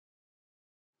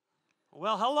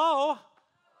Well, hello.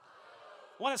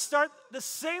 Want to start the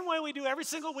same way we do every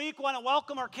single week. Want to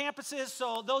welcome our campuses.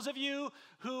 So those of you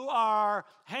who are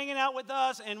hanging out with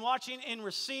us and watching in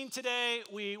Racine today,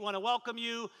 we want to welcome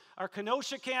you. Our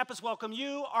Kenosha campus, welcome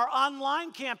you. Our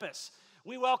online campus,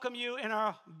 we welcome you in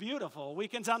our beautiful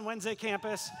Weekends on Wednesday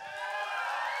campus.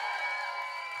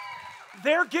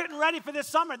 They're getting ready for this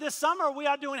summer. This summer, we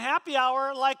are doing happy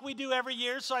hour like we do every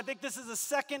year. So I think this is the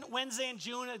second Wednesday in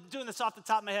June. I'm doing this off the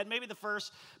top of my head, maybe the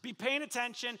first. Be paying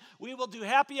attention. We will do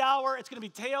happy hour. It's going to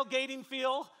be tailgating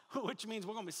feel, which means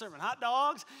we're going to be serving hot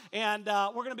dogs. And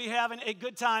we're going to be having a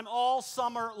good time all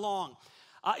summer long.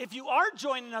 If you are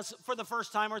joining us for the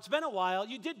first time, or it's been a while,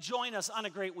 you did join us on a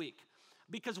great week.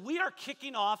 Because we are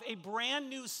kicking off a brand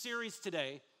new series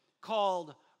today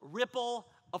called Ripple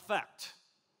Effect.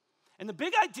 And the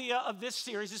big idea of this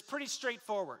series is pretty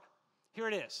straightforward. Here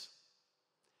it is.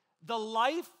 The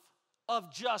life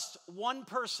of just one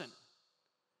person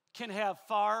can have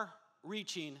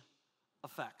far-reaching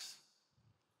effects.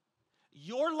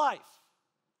 Your life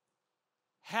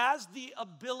has the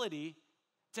ability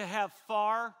to have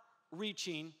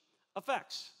far-reaching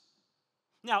effects.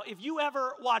 Now, if you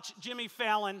ever watch Jimmy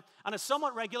Fallon on a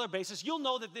somewhat regular basis, you'll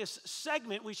know that this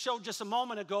segment we showed just a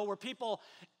moment ago where people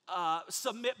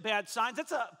submit bad signs,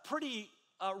 that's a pretty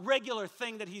regular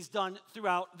thing that he's done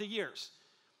throughout the years.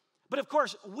 But of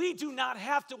course, we do not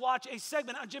have to watch a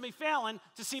segment on Jimmy Fallon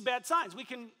to see bad signs. We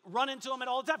can run into them at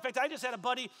all the time. In fact, I just had a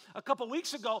buddy a couple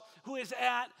weeks ago who is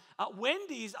at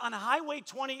Wendy's on Highway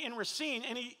 20 in Racine,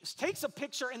 and he takes a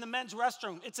picture in the men's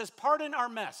restroom. It says, "Pardon our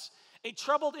mess. A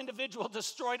troubled individual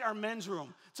destroyed our men's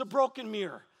room." It's a broken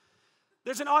mirror.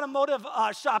 There's an automotive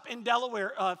shop in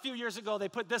Delaware a few years ago. They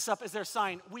put this up as their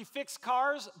sign. "We fix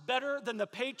cars better than the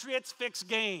Patriots fix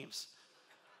games."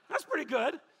 That's pretty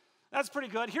good. That's pretty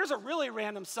good. Here's a really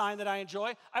random sign that I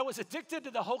enjoy. "I was addicted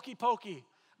to the hokey pokey,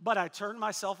 but I turned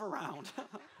myself around."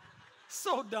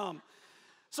 So dumb.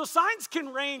 So signs can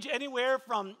range anywhere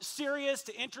from serious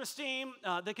to interesting.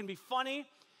 They can be funny.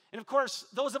 And of course,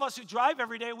 those of us who drive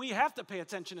every day, we have to pay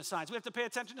attention to signs. We have to pay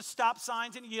attention to stop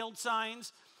signs and yield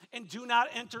signs and do not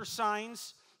enter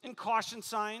signs and caution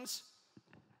signs.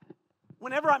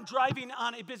 Whenever I'm driving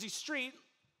on a busy street,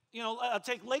 I'll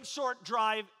take Lakeshore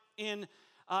Drive in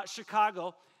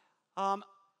Chicago.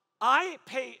 I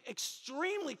pay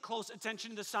extremely close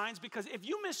attention to the signs because if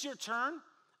you miss your turn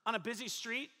on a busy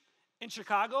street in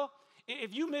Chicago,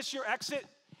 if you miss your exit,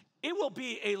 it will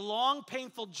be a long,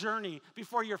 painful journey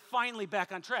before you're finally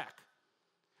back on track,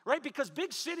 right? Because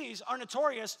big cities are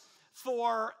notorious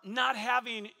for not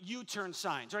having U-turn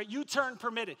signs, right? U-turn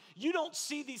permitted. You don't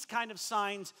see these kind of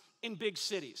signs in big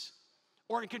cities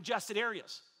or in congested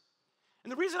areas.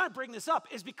 And the reason I bring this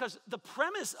up is because the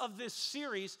premise of this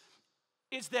series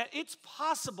is that it's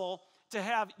possible to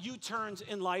have U-turns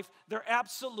in life. They're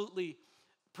absolutely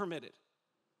permitted.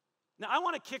 Now, I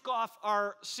want to kick off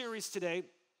our series today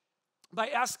by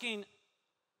asking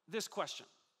this question.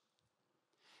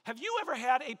 Have you ever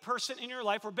had a person in your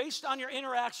life, or based on your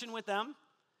interaction with them,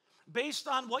 based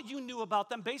on what you knew about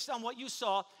them, based on what you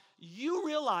saw, you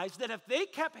realized that if they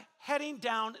kept heading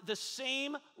down the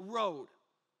same road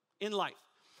in life,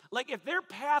 like if their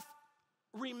path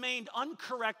remained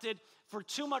uncorrected for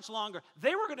too much longer,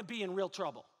 they were going to be in real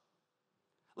trouble.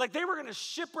 Like they were going to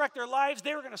shipwreck their lives,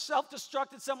 they were going to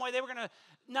self-destruct in some way, they were going to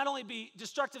not only be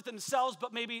destructive to themselves,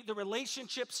 but maybe the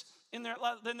relationships in their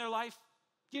life.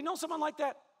 Do you know someone like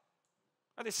that?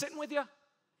 Are they sitting with you?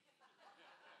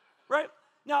 Right?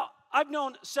 Now, I've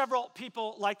known several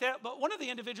people like that, but one of the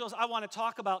individuals I want to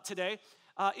talk about today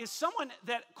is someone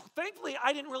that, thankfully,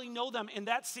 I didn't really know them in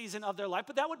that season of their life,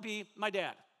 but that would be my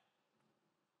dad.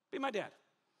 Be my dad.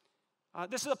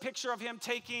 This is a picture of him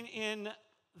taken in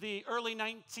the early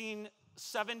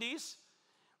 1970s,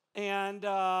 and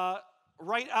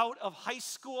right out of high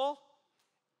school.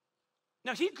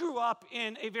 Now, he grew up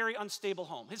in a very unstable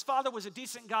home. His father was a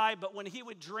decent guy, but when he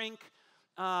would drink,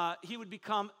 he would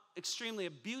become extremely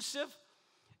abusive.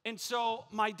 And so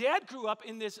my dad grew up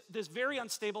in this very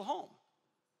unstable home.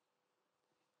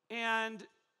 And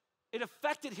it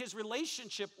affected his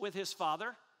relationship with his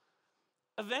father,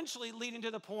 eventually leading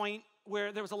to the point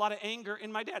where there was a lot of anger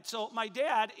in my dad. So my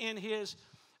dad, in his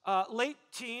late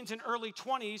teens and early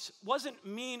 20s, wasn't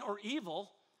mean or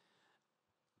evil,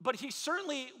 but he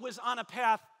certainly was on a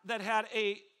path that had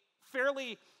a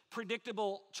fairly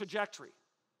predictable trajectory.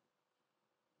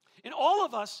 And all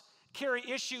of us carry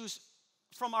issues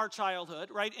from our childhood,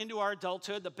 right, into our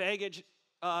adulthood, the baggage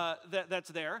that's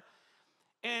there.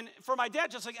 And for my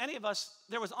dad, just like any of us,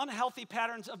 there was unhealthy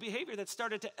patterns of behavior that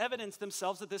started to evidence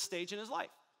themselves at this stage in his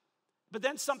life. But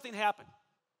then something happened.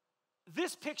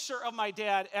 this picture of my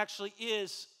dad actually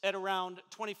is at around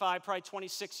 25, probably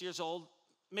 26 years old,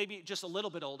 maybe just a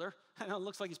little bit older. I know it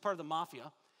looks like he's part of the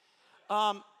mafia.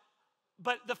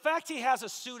 But the fact he has a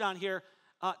suit on here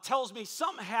tells me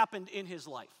something happened in his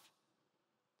life.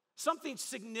 Something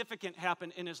significant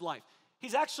happened in his life.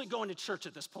 He's actually going to church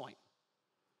at this point.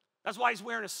 That's why he's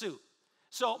wearing a suit.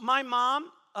 So my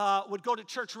mom would go to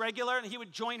church regular, and he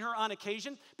would join her on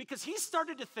occasion because he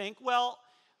started to think, well,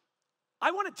 I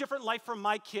want a different life for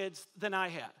my kids than I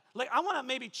had. Like, I want to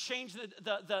maybe change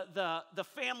the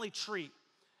family tree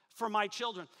for my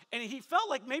children. And he felt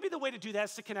like maybe the way to do that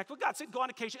is to connect with God. So he'd go on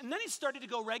occasion, and then he started to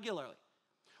go regularly.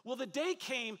 Well, the day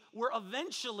came where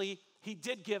eventually he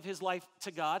did give his life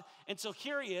to God. And so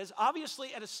here he is,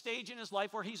 obviously at a stage in his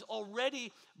life where he's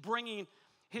already bringing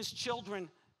his children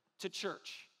to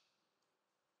church.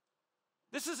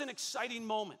 This is an exciting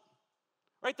moment.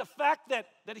 Right, the fact that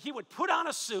he would put on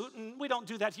a suit, and we don't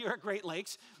do that here at Great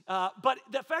Lakes, but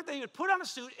the fact that he would put on a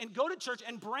suit and go to church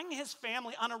and bring his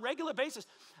family on a regular basis,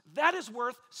 that is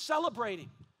worth celebrating,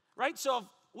 right? So if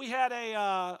we had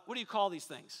what do you call these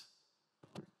things?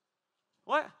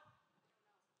 What?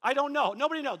 I don't know.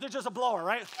 Nobody knows. There's just a blower,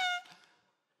 right?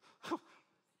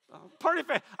 Party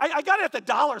fan. I got it at the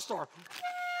dollar store.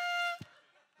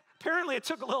 Apparently it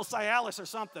took a little Cialis or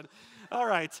something. All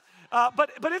right.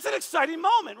 But it's an exciting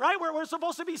moment, right? Where we're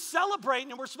supposed to be celebrating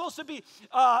and we're supposed to be,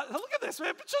 look at this,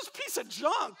 man, it's just a piece of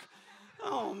junk.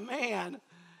 Oh, man.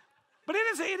 But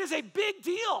it is a big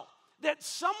deal that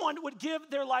someone would give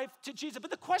their life to Jesus.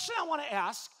 But the question I want to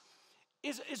ask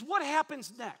is what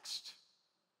happens next?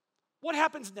 What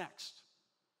happens next?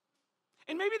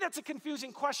 And maybe that's a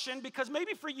confusing question because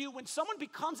maybe for you, when someone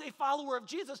becomes a follower of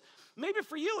Jesus, maybe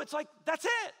for you it's like, that's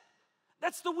it.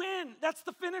 That's the win. That's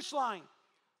the finish line.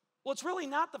 Well, it's really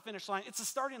not the finish line. It's the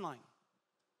starting line.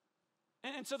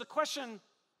 And so the question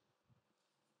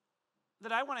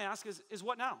that I want to ask is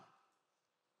what now?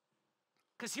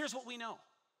 Because here's what we know.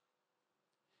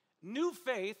 New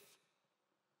faith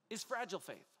is fragile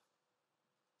faith.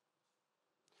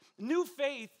 New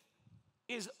faith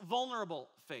is vulnerable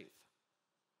faith.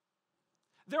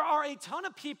 There are a ton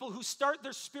of people who start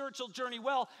their spiritual journey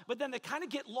well, but then they kind of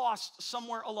get lost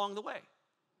somewhere along the way.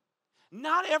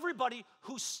 Not everybody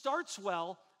who starts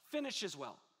well finishes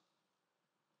well.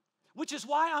 Which is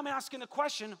why I'm asking the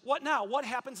question, what now? What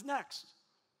happens next?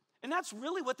 And that's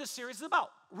really what this series is about.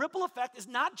 Ripple effect is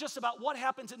not just about what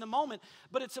happens in the moment,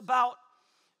 but it's about,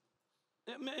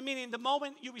 meaning the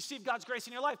moment you receive God's grace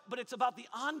in your life, but it's about the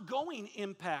ongoing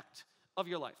impact of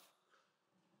your life.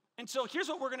 And so here's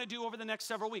what we're going to do over the next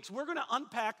several weeks. We're going to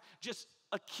unpack just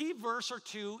a key verse or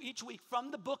two each week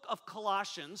from the book of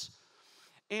Colossians,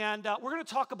 and we're going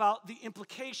to talk about the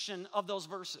implication of those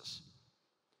verses.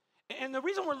 And the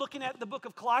reason we're looking at the book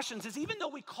of Colossians is even though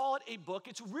we call it a book,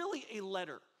 it's really a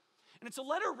letter. And it's a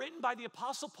letter written by the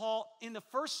Apostle Paul in the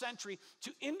first century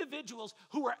to individuals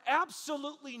who were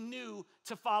absolutely new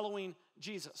to following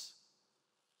Jesus.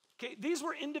 Okay, these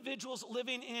were individuals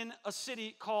living in a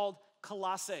city called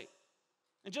Colossae.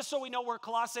 And just so we know where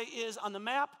Colossae is on the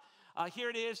map,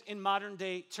 here it is in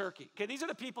modern-day Turkey. Okay, these are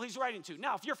the people he's writing to.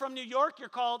 Now, if you're from New York, you're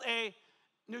called a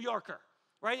New Yorker,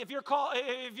 right? If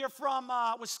you're from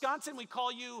Wisconsin, we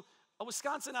call you a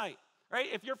Wisconsinite, right?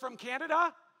 If you're from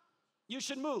Canada, you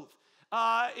should move.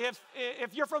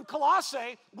 If you're from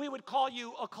Colossae, we would call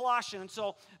you a Colossian. And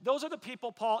so those are the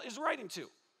people Paul is writing to.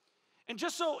 And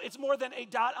just so it's more than a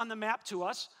dot on the map to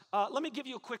us, let me give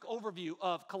you a quick overview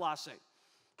of Colossae.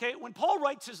 Okay, when Paul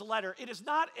writes his letter, it is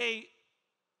not a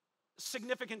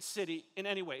significant city in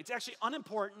any way. It's actually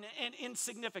unimportant and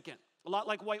insignificant, a lot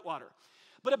like Whitewater.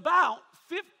 But about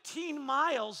 15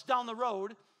 miles down the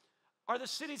road are the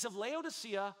cities of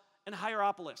Laodicea and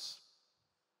Hierapolis.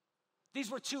 These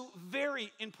were two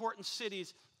very important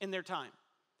cities in their time.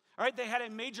 All right, they had a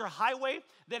major highway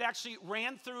that actually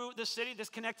ran through the city. This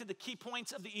connected the key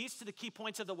points of the east to the key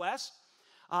points of the west.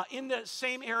 In the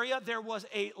same area, there was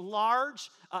a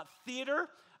large theater.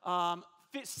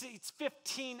 Seats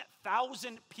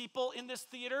 15,000 people in this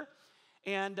theater.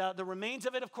 And the remains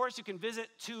of it, of course, you can visit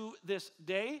to this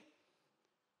day.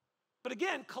 But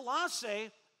again,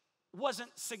 Colossae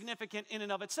wasn't significant in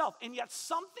and of itself. And yet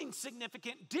something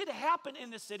significant did happen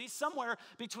in the city somewhere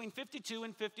between 52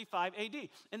 and 55 AD.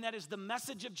 And that is the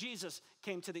message of Jesus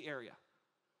came to the area.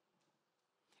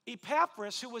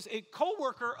 Epaphras, who was a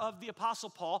co-worker of the Apostle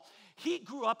Paul, he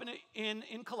grew up in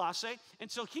Colossae. And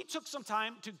so he took some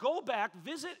time to go back,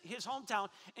 visit his hometown,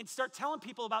 and start telling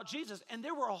people about Jesus. And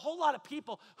there were a whole lot of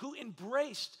people who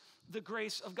embraced the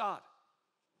grace of God.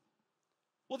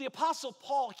 Well, the Apostle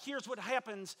Paul hears what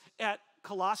happens at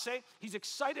Colossae. He's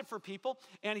excited for people,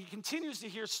 and he continues to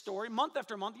hear story month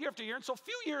after month, year after year. And so a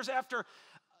few years after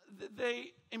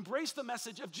they embrace the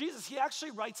message of Jesus, he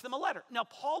actually writes them a letter. Now,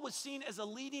 Paul was seen as a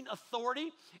leading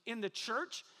authority in the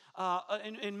church,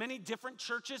 in many different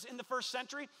churches in the first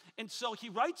century. And so he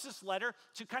writes this letter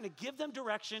to kind of give them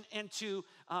direction and to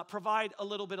provide a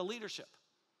little bit of leadership.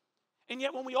 And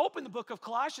yet when we open the book of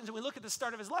Colossians and we look at the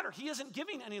start of his letter, he isn't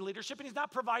giving any leadership and he's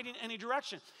not providing any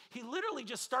direction. He literally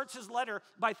just starts his letter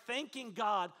by thanking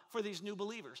God for these new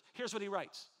believers. Here's what he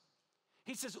writes.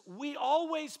 He says, "We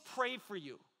always pray for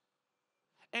you,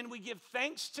 and we give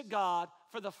thanks to God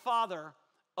for the Father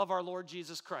of our Lord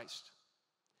Jesus Christ.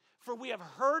 For we have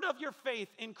heard of your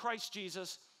faith in Christ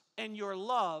Jesus and your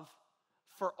love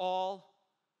for all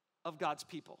of God's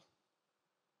people."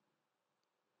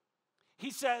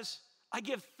 He says, I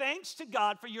give thanks to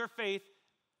God for your faith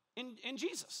in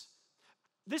Jesus.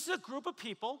 This is a group of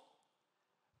people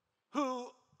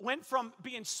who went from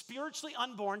being spiritually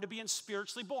unborn to being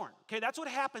spiritually born. Okay, that's what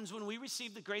happens when we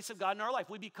receive the grace of God in our life.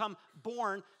 We become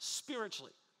born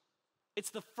spiritually. It's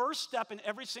the first step in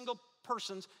every single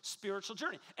person's spiritual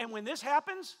journey. And when this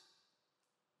happens,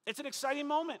 it's an exciting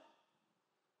moment.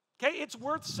 Okay, it's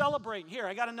worth celebrating. Here,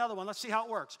 I got another one. Let's see how it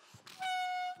works.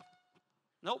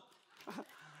 Nope.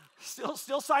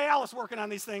 Still Cialis working on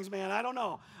these things, man. I don't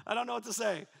know what to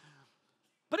say.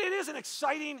 But it is an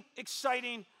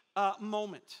exciting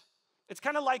moment. It's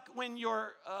kind of like when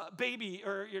your baby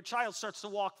or your child starts to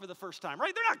walk for the first time,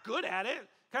 right? They're not good at it.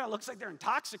 Kind of looks like they're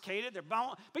intoxicated.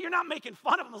 But you're not making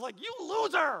fun of them. It's like, you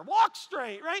loser, walk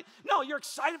straight, right? No, you're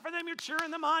excited for them. You're cheering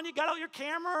them on. You got out your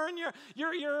camera and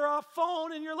your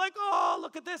phone, and you're like, oh,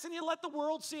 look at this, and you let the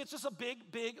world see. It's just a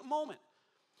big moment.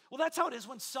 Well, that's how it is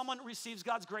when someone receives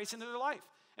God's grace into their life.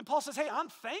 And Paul says, hey, I'm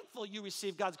thankful you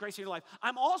received God's grace in your life.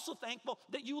 I'm also thankful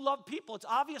that you love people. It's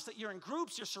obvious that you're in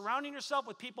groups. You're surrounding yourself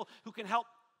with people who can help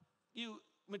you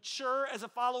mature as a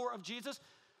follower of Jesus.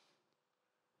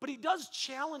 But he does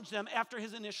challenge them after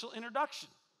his initial introduction.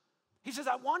 He says,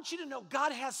 I want you to know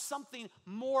God has something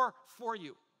more for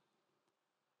you.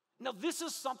 Now, this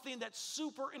is something that's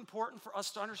super important for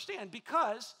us to understand,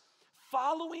 because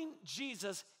following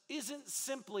Jesus isn't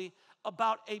simply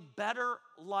about a better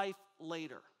life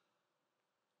later.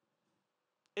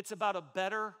 It's about a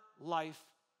better life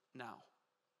now.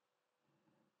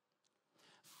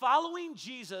 Following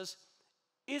Jesus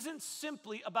isn't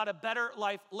simply about a better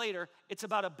life later. It's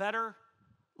about a better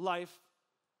life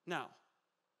now.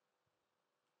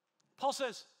 Paul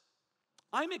says,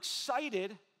 I'm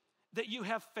excited that you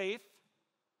have faith.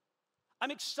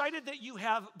 I'm excited that you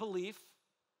have belief.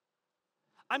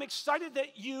 I'm excited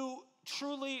that you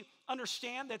truly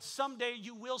understand that someday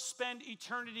you will spend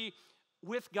eternity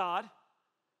with God,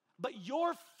 but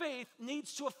your faith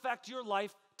needs to affect your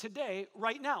life today,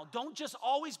 right now. Don't just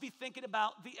always be thinking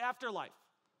about the afterlife.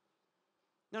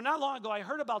 Now, not long ago, I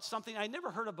heard about something I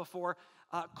never heard of before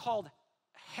called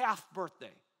half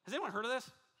birthday. Has anyone heard of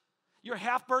this? Your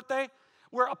half birthday?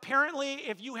 Where apparently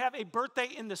if you have a birthday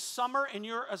in the summer and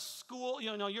you're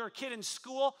you're a kid in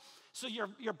school, so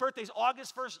your birthday's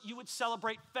August 1st, you would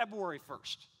celebrate February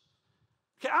 1st.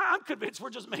 Okay, I'm convinced we're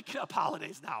just making up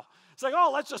holidays now. It's like, oh,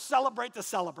 let's just celebrate to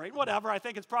celebrate. Whatever, I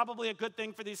think it's probably a good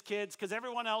thing for these kids because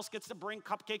everyone else gets to bring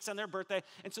cupcakes on their birthday.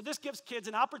 And so this gives kids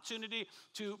an opportunity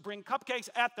to bring cupcakes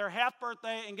at their half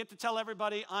birthday and get to tell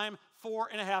everybody I'm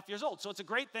 4.5 years old. So it's a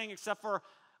great thing, except for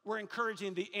we're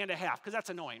encouraging the and a half, because that's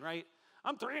annoying, right?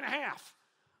 I'm 3.5.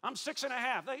 I'm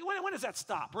 6.5. When does that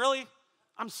stop? Really?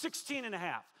 I'm 16.5.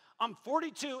 I'm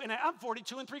 42 and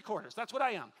 3/4. That's what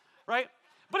I am, right?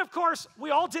 But of course, we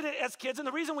all did it as kids, and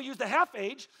the reason we use the half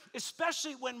age,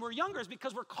 especially when we're younger, is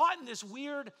because we're caught in this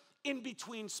weird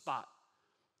in-between spot.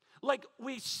 Like,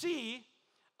 we see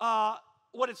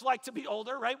what it's like to be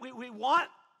older, right? We want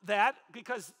that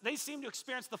because they seem to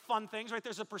experience the fun things, right?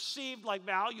 There's a perceived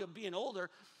value of being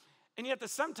older, and yet at the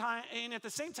same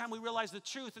time, we realize the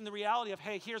truth and the reality of,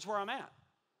 hey, here's where I'm at.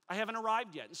 I haven't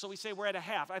arrived yet. And so we say we're at a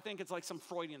half. I think it's like some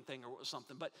Freudian thing or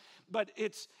something. But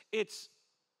it's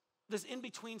this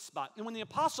in-between spot. And when the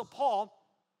Apostle Paul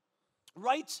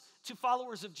writes to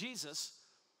followers of Jesus,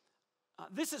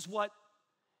 this is what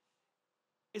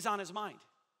is on his mind.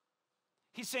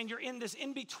 He's saying you're in this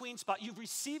in-between spot. You've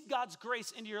received God's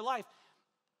grace into your life,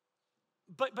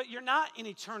 but you're not in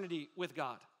eternity with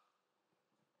God.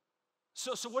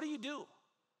 So what do you do?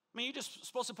 I mean, you're just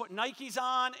supposed to put Nikes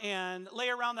on and lay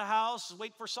around the house,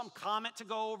 wait for some comet to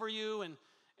go over you,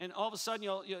 and all of a sudden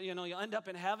you'll end up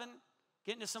in heaven,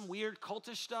 get into some weird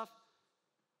cultish stuff.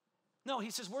 No,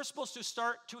 he says we're supposed to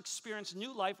start to experience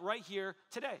new life right here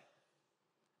today.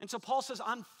 And so Paul says,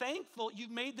 I'm thankful you've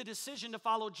made the decision to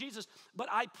follow Jesus, but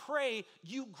I pray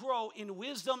you grow in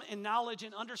wisdom and knowledge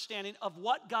and understanding of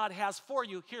what God has for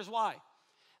you. Here's why.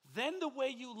 Then the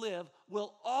way you live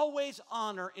will always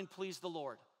honor and please the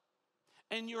Lord,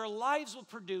 and your lives will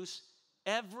produce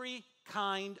every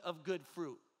kind of good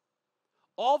fruit.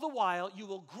 All the while, you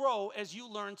will grow as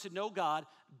you learn to know God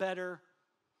better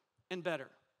and better.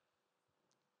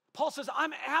 Paul says,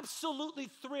 I'm absolutely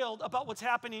thrilled about what's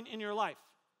happening in your life.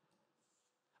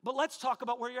 But let's talk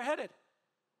about where you're headed.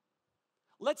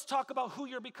 Let's talk about who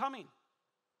you're becoming.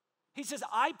 He says,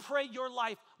 I pray your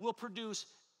life will produce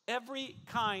every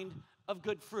kind of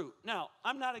good fruit. Now,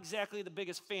 I'm not exactly the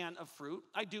biggest fan of fruit.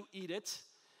 I do eat it.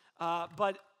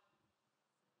 But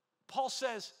Paul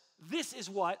says, this is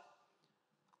what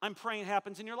I'm praying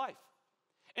happens in your life.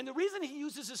 And the reason he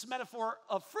uses this metaphor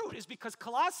of fruit is because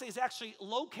Colossae is actually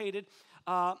located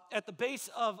at the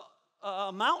base of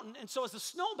a mountain, and so as the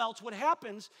snow melts, what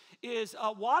happens is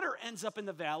water ends up in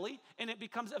the valley, and it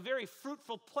becomes a very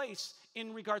fruitful place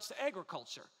in regards to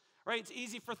agriculture, right? It's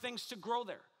easy for things to grow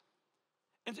there.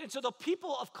 And so the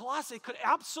people of Colossae could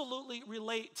absolutely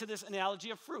relate to this analogy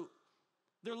of fruit.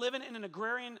 They're living in an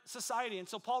agrarian society, and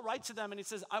so Paul writes to them, and he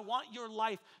says, I want your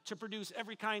life to produce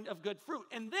every kind of good fruit.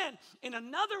 And then in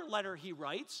another letter he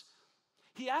writes,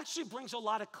 he actually brings a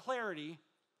lot of clarity,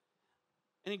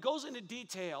 and he goes into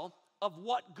detail of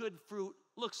what good fruit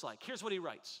looks like. Here's what he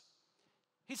writes.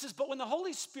 He says, but when the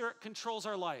Holy Spirit controls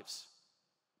our lives,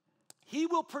 he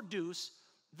will produce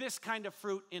this kind of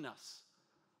fruit in us.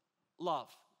 Love.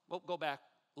 Well, go back.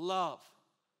 Love.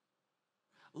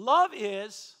 Love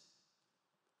is,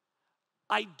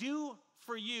 I do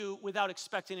for you without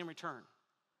expecting in return.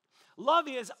 Love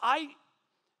is, I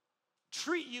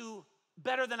treat you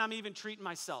better than I'm even treating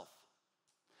myself.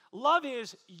 Love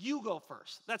is, you go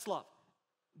first. That's love.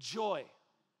 Joy.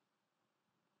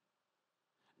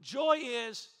 Joy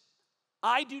is,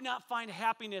 I do not find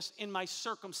happiness in my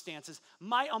circumstances.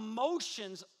 My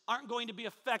emotions aren't going to be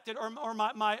affected, or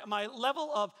my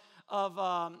level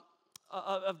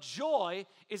of joy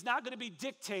is not going to be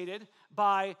dictated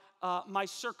by my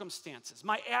circumstances.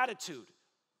 My attitude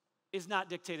is not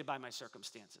dictated by my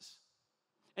circumstances.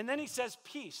 And then he says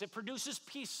peace. It produces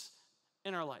peace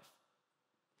in our life.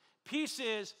 Peace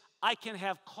is, I can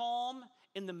have calm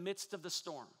in the midst of the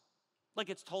storm. Like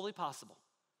it's totally possible.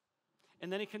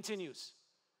 And then he continues.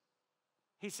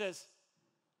 He says,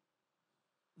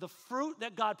 the fruit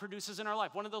that God produces in our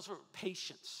life, one of those are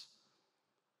patience.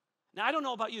 Now, I don't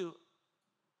know about you,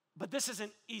 but this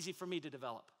isn't easy for me to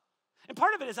develop. And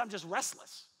part of it is I'm just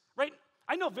restless, right?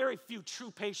 I know very few true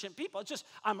patient people. It's just,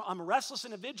 I'm a restless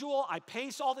individual. I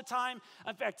pace all the time.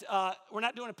 In fact, we're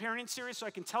not doing a parenting series, so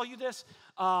I can tell you this.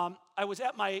 I was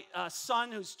at my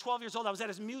son, who's 12 years old. I was at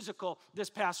his musical this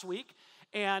past week.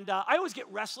 And I always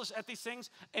get restless at these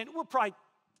things. And we're probably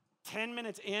 10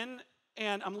 minutes in,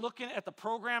 and I'm looking at the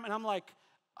program, and I'm like,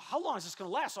 how long is this going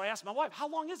to last? So I asked my wife, how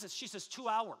long is this? She says, 2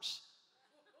 hours.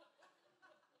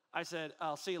 I said,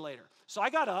 I'll see you later. So I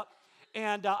got up.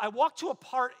 And I walked to a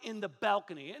part in the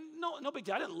balcony, and no big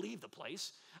deal. I didn't leave the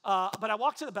place, but I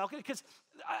walked to the balcony because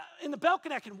in the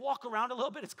balcony I can walk around a little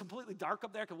bit. It's completely dark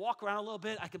up there. I can walk around a little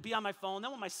bit. I could be on my phone.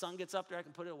 Then when my son gets up there, I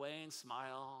can put it away and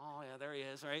smile. Oh, yeah, there he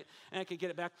is, right? And I can get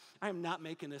it back. I am not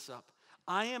making this up.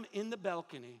 I am in the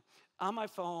balcony on my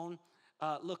phone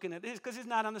looking at this because he's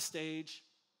not on the stage.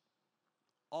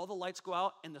 All the lights go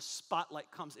out, and the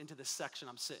spotlight comes into this section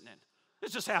I'm sitting in.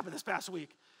 This just happened this past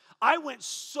week. I went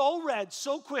so red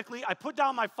so quickly, I put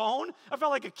down my phone. I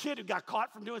felt like a kid who got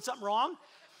caught from doing something wrong.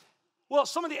 Well,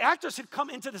 some of the actors had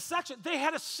come into the section. They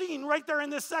had a scene right there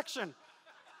in this section.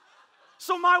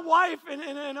 So my wife and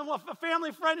a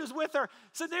family friend who's with her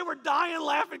said they were dying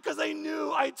laughing because they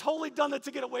knew I had totally done that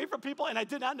to get away from people, and I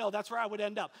did not know that's where I would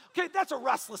end up. Okay, that's a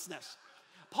restlessness.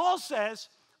 Paul says,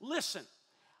 listen,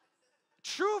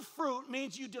 true fruit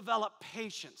means you develop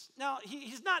patience. Now,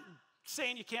 he's not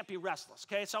saying you can't be restless,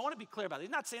 okay? So I want to be clear about it.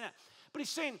 He's not saying that. But he's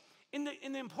saying in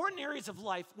the important areas of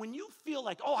life, when you feel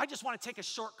like, oh, I just want to take a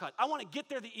shortcut. I want to get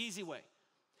there the easy way.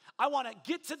 I want to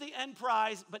get to the end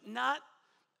prize, but not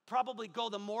probably go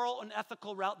the moral and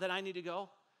ethical route that I need to go.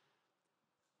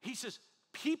 He says,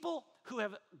 people who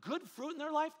have good fruit in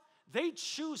their life, they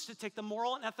choose to take the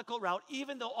moral and ethical route,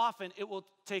 even though often it will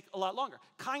take a lot longer.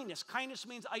 Kindness. Kindness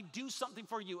means I do something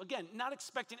for you. Again, not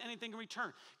expecting anything in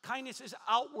return. Kindness is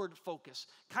outward focus.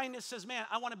 Kindness says, man,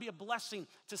 I want to be a blessing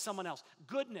to someone else.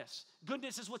 Goodness.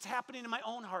 Goodness is what's happening in my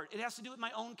own heart. It has to do with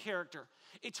my own character.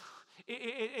 It's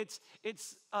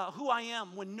who I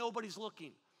am when nobody's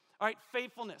looking. All right,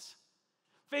 faithfulness.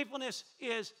 Faithfulness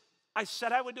is, I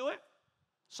said I would do it,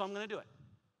 so I'm going to do it.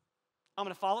 I'm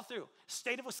going to follow through.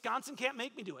 State of Wisconsin can't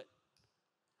make me do it.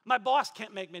 My boss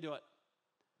can't make me do it.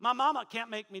 My mama can't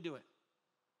make me do it.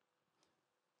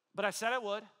 But I said I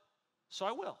would, so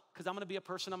I will, because I'm going to be a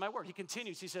person of my word. He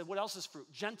continues. He said, what else is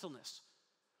fruit? Gentleness.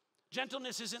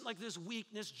 Gentleness isn't like this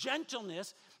weakness.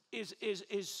 Gentleness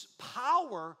is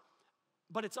power,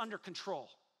 but it's under control.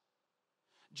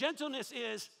 Gentleness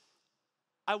is,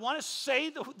 I want to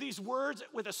say these words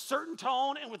with a certain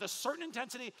tone and with a certain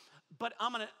intensity, but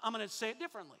I'm gonna say it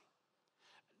differently.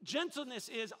 Gentleness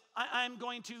is, I'm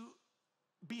going to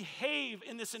behave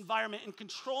in this environment and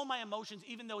control my emotions,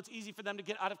 even though it's easy for them to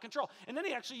get out of control. And then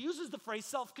he actually uses the phrase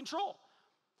self-control.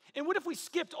 And what if we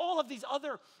skipped all of these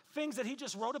other things that he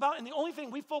just wrote about, and the only thing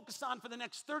we focused on for the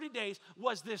next 30 days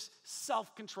was this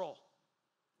self-control?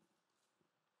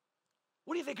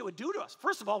 What do you think it would do to us?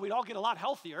 First of all, we'd all get a lot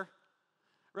healthier,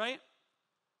 right?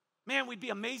 Man, we'd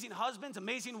be amazing husbands,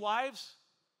 amazing wives.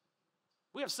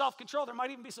 We have self-control. There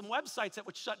might even be some websites that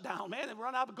would shut down. Man, they'd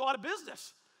run out and go out of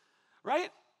business, right?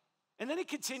 And then he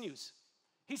continues.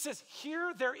 He says,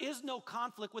 here there is no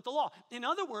conflict with the law. In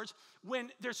other words,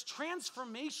 when there's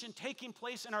transformation taking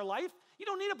place in our life, you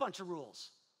don't need a bunch of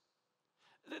rules.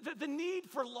 The need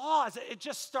for laws, it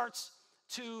just starts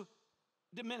to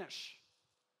diminish.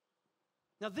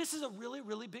 Now, this is a really,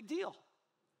 really big deal.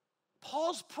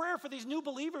 Paul's prayer for these new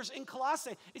believers in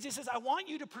Colossae is he says, I want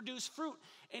you to produce fruit.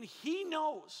 And he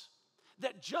knows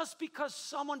that just because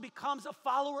someone becomes a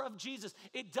follower of Jesus,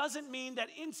 it doesn't mean that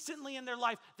instantly in their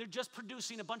life they're just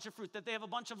producing a bunch of fruit, that they have a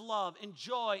bunch of love and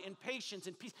joy and patience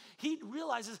and peace. He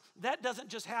realizes that doesn't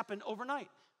just happen overnight.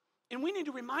 And we need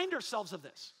to remind ourselves of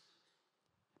this.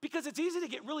 Because it's easy to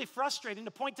get really frustrated and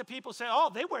to point to people and say,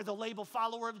 oh, they wear the label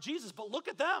follower of Jesus, but look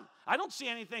at them. I don't see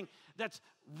anything that's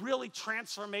really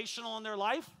transformational in their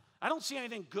life. I don't see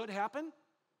anything good happen.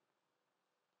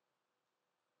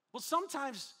 Well,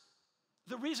 sometimes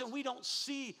the reason we don't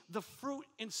see the fruit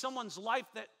in someone's life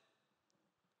that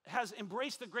has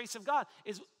embraced the grace of God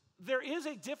is there is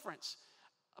a difference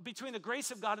between the grace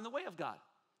of God and the way of God,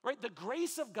 right? The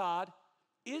grace of God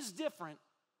is different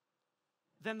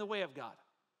than the way of God.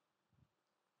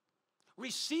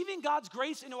 Receiving God's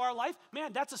grace into our life,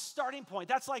 man, that's a starting point.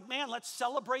 That's like, man, let's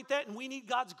celebrate that, and we need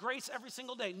God's grace every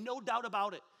single day, no doubt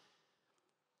about it.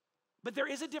 But there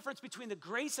is a difference between the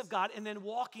grace of God and then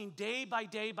walking day by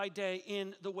day by day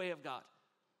in the way of God.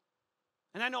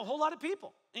 And I know a whole lot of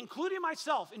people, including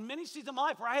myself, in many seasons of my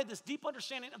life where I had this deep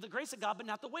understanding of the grace of God, but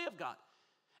not the way of God.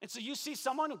 And so you see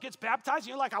someone who gets baptized, and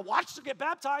you're like, I watched her get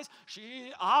baptized.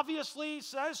 She obviously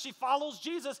says she follows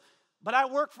Jesus, but I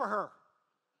work for her.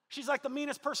 She's like the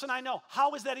meanest person I know.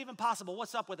 How is that even possible?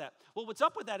 What's up with that? Well, what's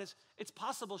up with that is it's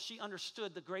possible she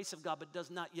understood the grace of God, but does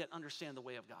not yet understand the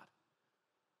way of God.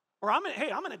 Or I'm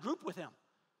in a group with him.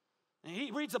 And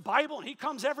he reads the Bible, and he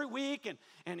comes every week,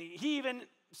 and he even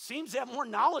seems to have more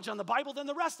knowledge on the Bible than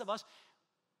the rest of us.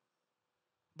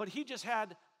 But he just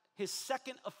had his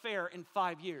second affair in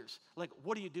 5 years. Like,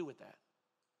 what do you do with that?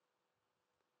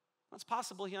 Well, it's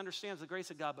possible he understands the grace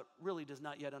of God, but really does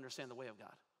not yet understand the way of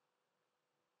God.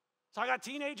 So I got a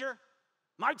teenager,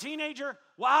 my teenager,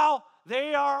 wow,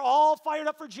 they are all fired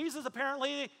up for Jesus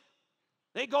apparently.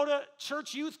 They go to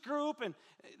church youth group and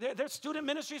their student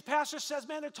ministries pastor says,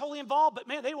 man, they're totally involved, but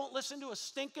man, they won't listen to a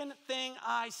stinking thing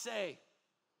I say.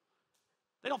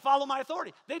 They don't follow my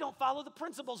authority. They don't follow the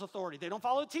principal's authority. They don't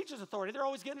follow the teacher's authority. They're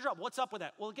always getting in trouble. What's up with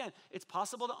that? Well, again, it's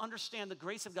possible to understand the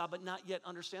grace of God, but not yet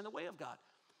understand the way of God.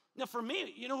 Now, for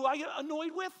me, you know who I get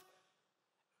annoyed with?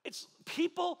 It's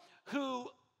people who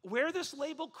wear this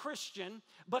label Christian,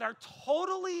 but are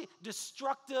totally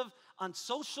destructive on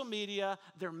social media.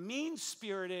 They're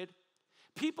mean-spirited.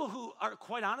 People who are,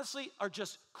 quite honestly, are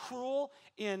just cruel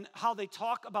in how they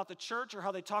talk about the church or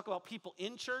how they talk about people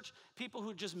in church. People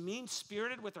who are just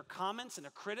mean-spirited with their comments and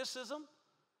their criticism.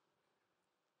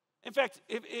 In fact,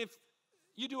 if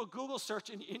you do a Google search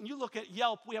and you look at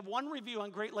Yelp, we have one review on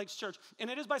Great Lakes Church, and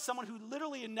it is by someone who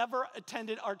literally never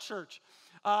attended our church.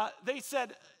 They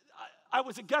said, I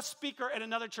was a guest speaker at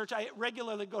another church. I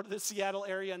regularly go to the Seattle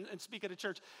area and speak at a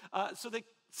church. So they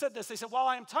said this. They said, while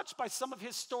I am touched by some of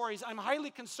his stories, I'm highly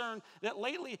concerned that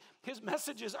lately his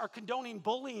messages are condoning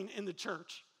bullying in the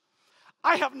church.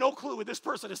 I have no clue what this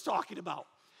person is talking about.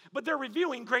 But they're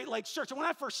reviewing Great Lakes Church. And when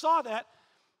I first saw that,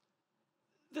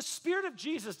 the Spirit of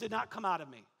Jesus did not come out of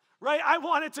me. Right? I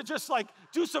wanted to just like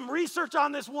do some research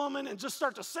on this woman and just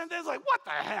start to send it. It's like, what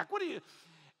the heck? What are you?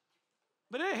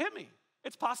 But it hit me.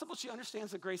 It's possible she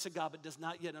understands the grace of God, but does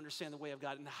not yet understand the way of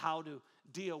God and how to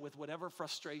deal with whatever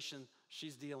frustration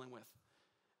she's dealing with.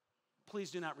 Please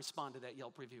do not respond to that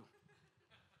Yelp review.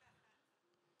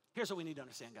 Here's what we need to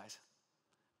understand, guys.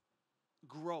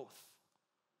 Growth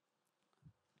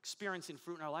experiencing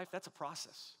fruit in our life, that's a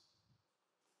process.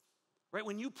 Right?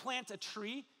 When you plant a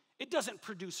tree, it doesn't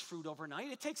produce fruit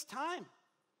overnight. It takes time.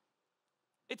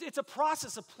 It's a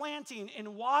process of planting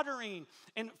and watering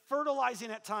and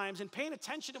fertilizing at times and paying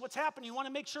attention to what's happening. You want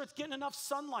to make sure it's getting enough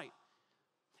sunlight.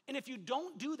 And if you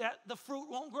don't do that, the fruit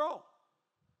won't grow.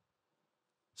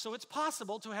 So it's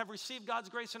possible to have received God's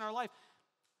grace in our life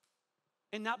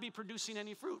and not be producing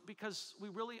any fruit because we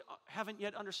really haven't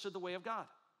yet understood the way of God.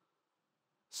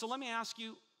 So let me ask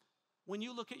you, when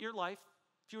you look at your life,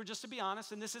 if you were just to be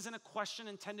honest, and this isn't a question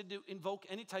intended to invoke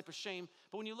any type of shame,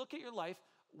 but when you look at your life,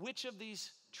 which of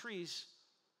these trees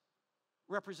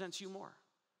represents you more?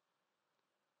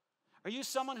 Are you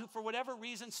someone who, for whatever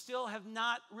reason, still have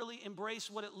not really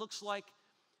embraced what it looks like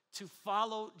to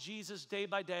follow Jesus day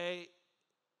by day,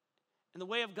 and the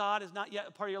way of God is not yet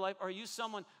a part of your life? Or are you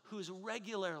someone who's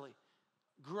regularly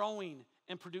growing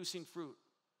and producing fruit?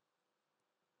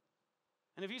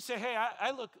 And if you say, hey,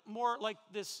 I look more like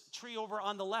this tree over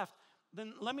on the left,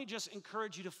 then let me just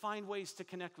encourage you to find ways to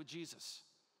connect with Jesus.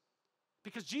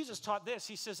 Because Jesus taught this.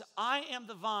 He says, I am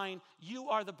the vine, you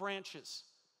are the branches.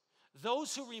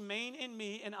 Those who remain in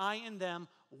me and I in them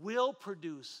will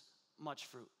produce much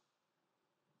fruit.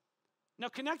 Now,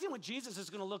 connecting with Jesus is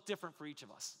going to look different for each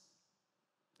of us.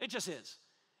 It just is.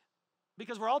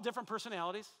 Because we're all different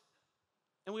personalities,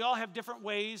 and we all have different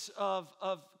ways of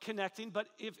connecting. But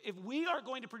if we are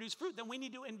going to produce fruit, then we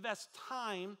need to invest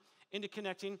time into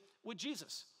connecting with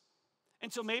Jesus.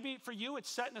 And so maybe for you, it's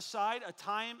setting aside a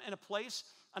time and a place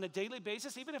on a daily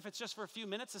basis, even if it's just for a few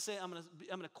minutes, to say, I'm going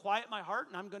to quiet my heart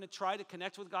and I'm going to try to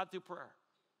connect with God through prayer.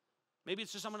 Maybe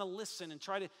it's just I'm going to listen and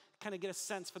try to kind of get a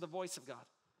sense for the voice of God.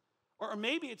 Or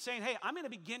maybe it's saying, hey, I'm going to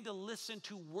begin to listen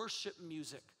to worship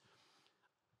music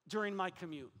during my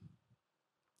commute.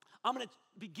 I'm going to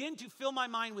begin to fill my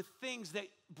mind with things that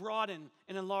broaden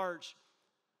and enlarge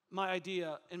my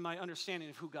idea and my understanding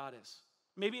of who God is.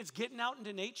 Maybe it's getting out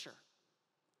into nature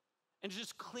and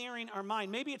just clearing our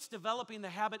mind. Maybe it's developing the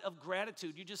habit of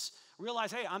gratitude. You just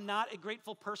realize, hey, I'm not a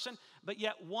grateful person, but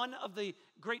yet one of the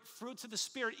great fruits of the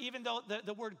Spirit, even though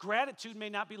the word gratitude may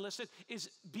not be listed, is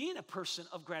being a person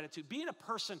of gratitude, being a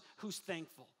person who's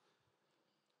thankful.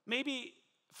 Maybe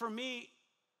for me,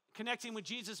 connecting with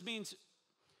Jesus means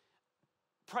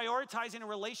prioritizing a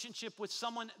relationship with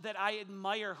someone that I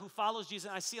admire who follows Jesus,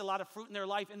 and I see a lot of fruit in their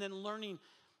life, and then learning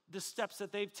the steps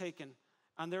that they've taken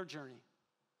on their journey.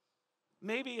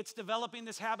 Maybe it's developing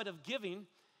this habit of giving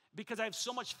because I have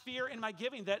so much fear in my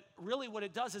giving that really what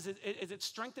it does is it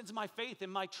strengthens my faith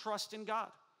and my trust in God.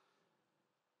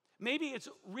 Maybe it's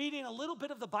reading a little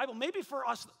bit of the Bible. Maybe for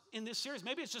us in this series,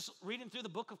 maybe it's just reading through the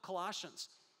book of Colossians.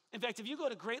 In fact, if you go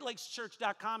to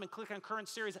greatlakechurch.com and click on current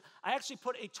series, I actually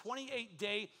put a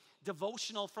 28-day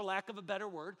devotional, for lack of a better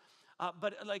word,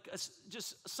 but like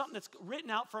just something that's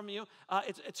written out from you.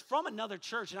 It's from another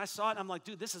church, and I saw it, and I'm like,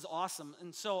 dude, this is awesome.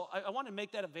 And so I want to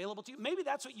make that available to you. Maybe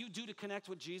that's what you do to connect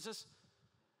with Jesus.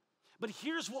 But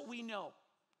here's what we know.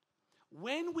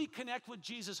 When we connect with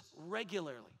Jesus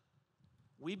regularly,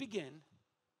 we begin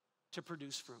to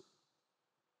produce fruit.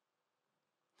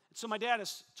 So my dad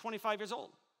is 25 years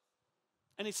old,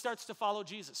 and he starts to follow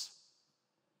Jesus.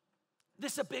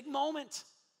 This is a big moment.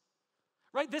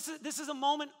 Right? This is a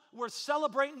moment worth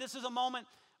celebrating. This is a moment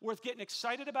worth getting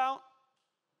excited about.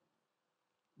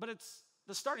 But it's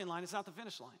the starting line. It's not the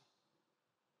finish line.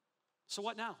 So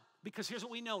what now? Because here's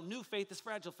what we know. New faith is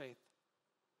fragile faith.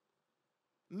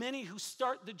 Many who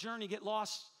start the journey get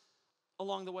lost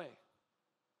along the way.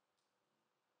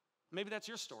 Maybe that's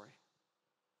your story.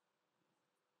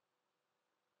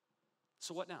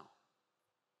 So what now?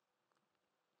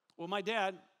 Well, my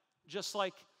dad, just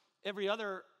like every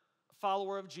other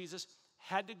follower of Jesus,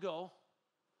 had to go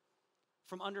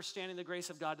from understanding the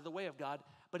grace of God to the way of God,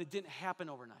 but it didn't happen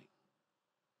overnight.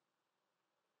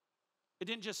 It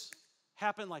didn't just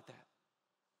happen like that.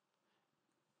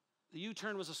 The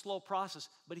U-turn was a slow process,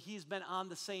 but he's been on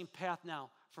the same path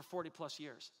now for 40 plus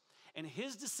years. And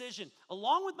his decision,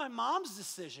 along with my mom's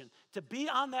decision to be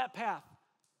on that path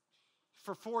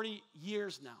for 40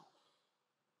 years now,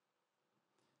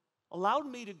 allowed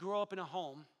me to grow up in a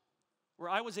home where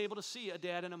I was able to see a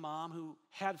dad and a mom who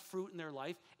had fruit in their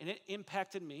life, and it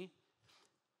impacted me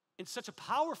in such a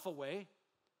powerful way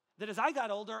that as I got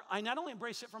older, I not only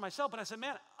embraced it for myself, but I said,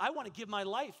 man, I want to give my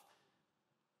life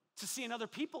to seeing other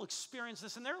people experience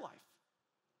this in their life.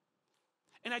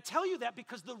 And I tell you that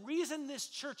because the reason this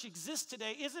church exists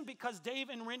today isn't because Dave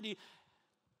and Rindy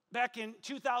back in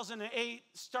 2008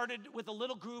 started with a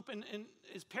little group in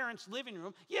his parents' living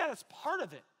room. Yeah, that's part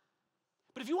of it.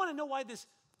 But if you want to know why this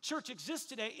church exists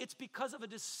today, it's because of a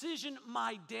decision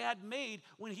my dad made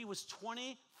when he was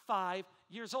 24 5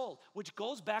 years old, which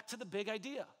goes back to the big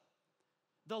idea.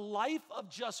 The life of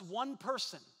just one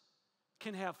person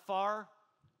can have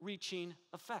far-reaching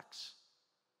effects,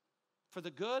 for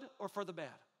the good or for the bad.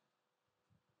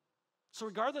 So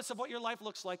regardless of what your life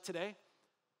looks like today,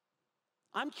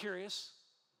 I'm curious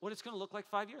what it's going to look like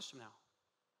 5 years from now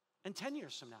and 10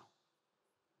 years from now.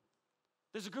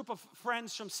 There's a group of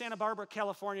friends from Santa Barbara,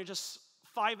 California, just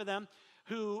 5 of them,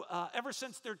 who ever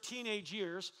since their teenage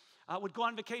years would go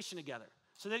on vacation together.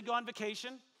 So they'd go on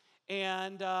vacation,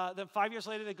 and then 5 years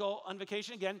later they'd go on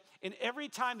vacation again. And every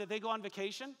time that they go on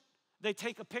vacation, they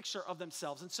take a picture of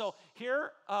themselves. And so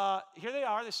here they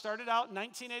are. They started out in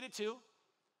 1982.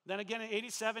 Then again in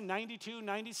 87, 92,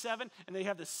 97, and they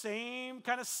have the same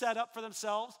kind of setup for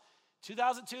themselves.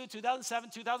 2002,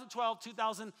 2007, 2012,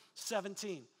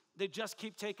 2017. They just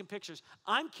keep taking pictures.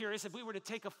 I'm curious if we were to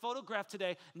take a photograph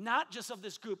today, not just of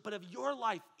this group, but of your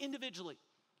life individually,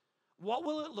 what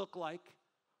will it look like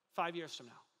 5 years from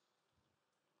now?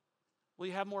 Will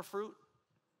you have more fruit?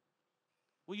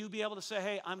 Will you be able to say,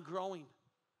 hey, I'm growing,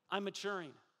 I'm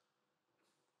maturing,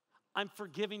 I'm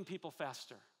forgiving people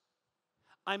faster,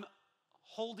 I'm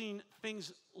holding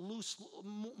things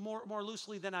more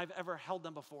loosely than I've ever held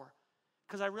them before,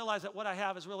 because I realize that what I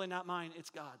have is really not mine, it's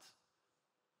God's.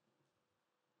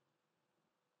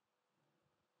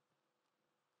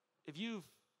 If you've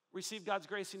received God's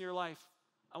grace in your life,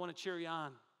 I want to cheer you on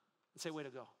and say, way to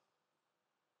go.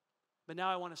 But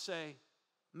now I want to say,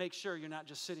 make sure you're not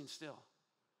just sitting still.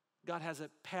 God has a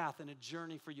path and a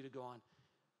journey for you to go on.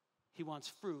 He wants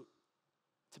fruit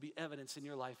to be evidenced in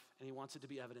your life, and he wants it to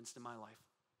be evidenced in my life.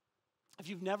 If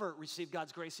you've never received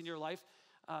God's grace in your life,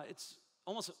 it's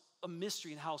almost a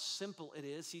mystery in how simple it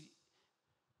is.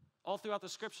 All throughout the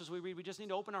scriptures we read, we just need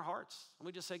to open our hearts, and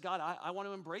we just say, God, I want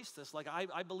to embrace this. Like,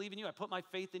 I believe in you. I put my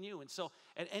faith in you. And so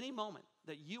at any moment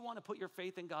that you want to put your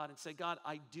faith in God and say, God,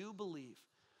 I do believe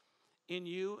in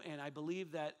you, and I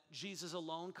believe that Jesus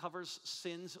alone covers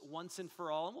sins once and for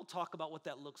all, and we'll talk about what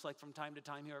that looks like from time to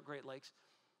time here at Great Lakes,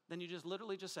 then you just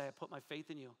literally just say, I put my faith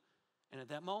in you. And at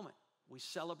that moment, we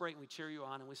celebrate and we cheer you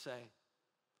on and we say,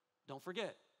 don't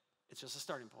forget, it's just a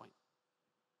starting point.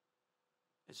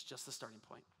 It's just the starting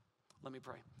point. Let me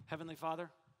pray. Heavenly Father,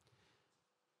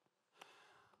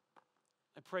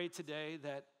 I pray today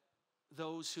that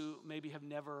those who maybe have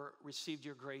never received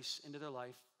your grace into their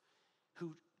life,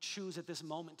 who choose at this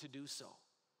moment to do so,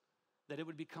 that it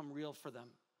would become real for them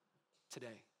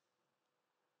today.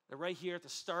 That right here at the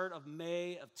start of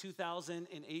May of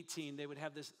 2018, they would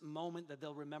have this moment that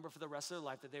they'll remember for the rest of their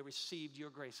life, that they received your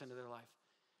grace into their life.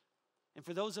 And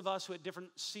for those of us who at different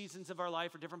seasons of our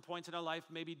life or different points in our life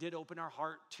maybe did open our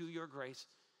heart to your grace,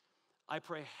 I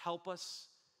pray help us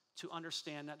to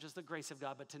understand not just the grace of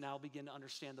God, but to now begin to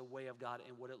understand the way of God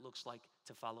and what it looks like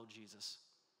to follow Jesus.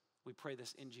 We pray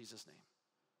this in Jesus'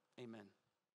 name. Amen.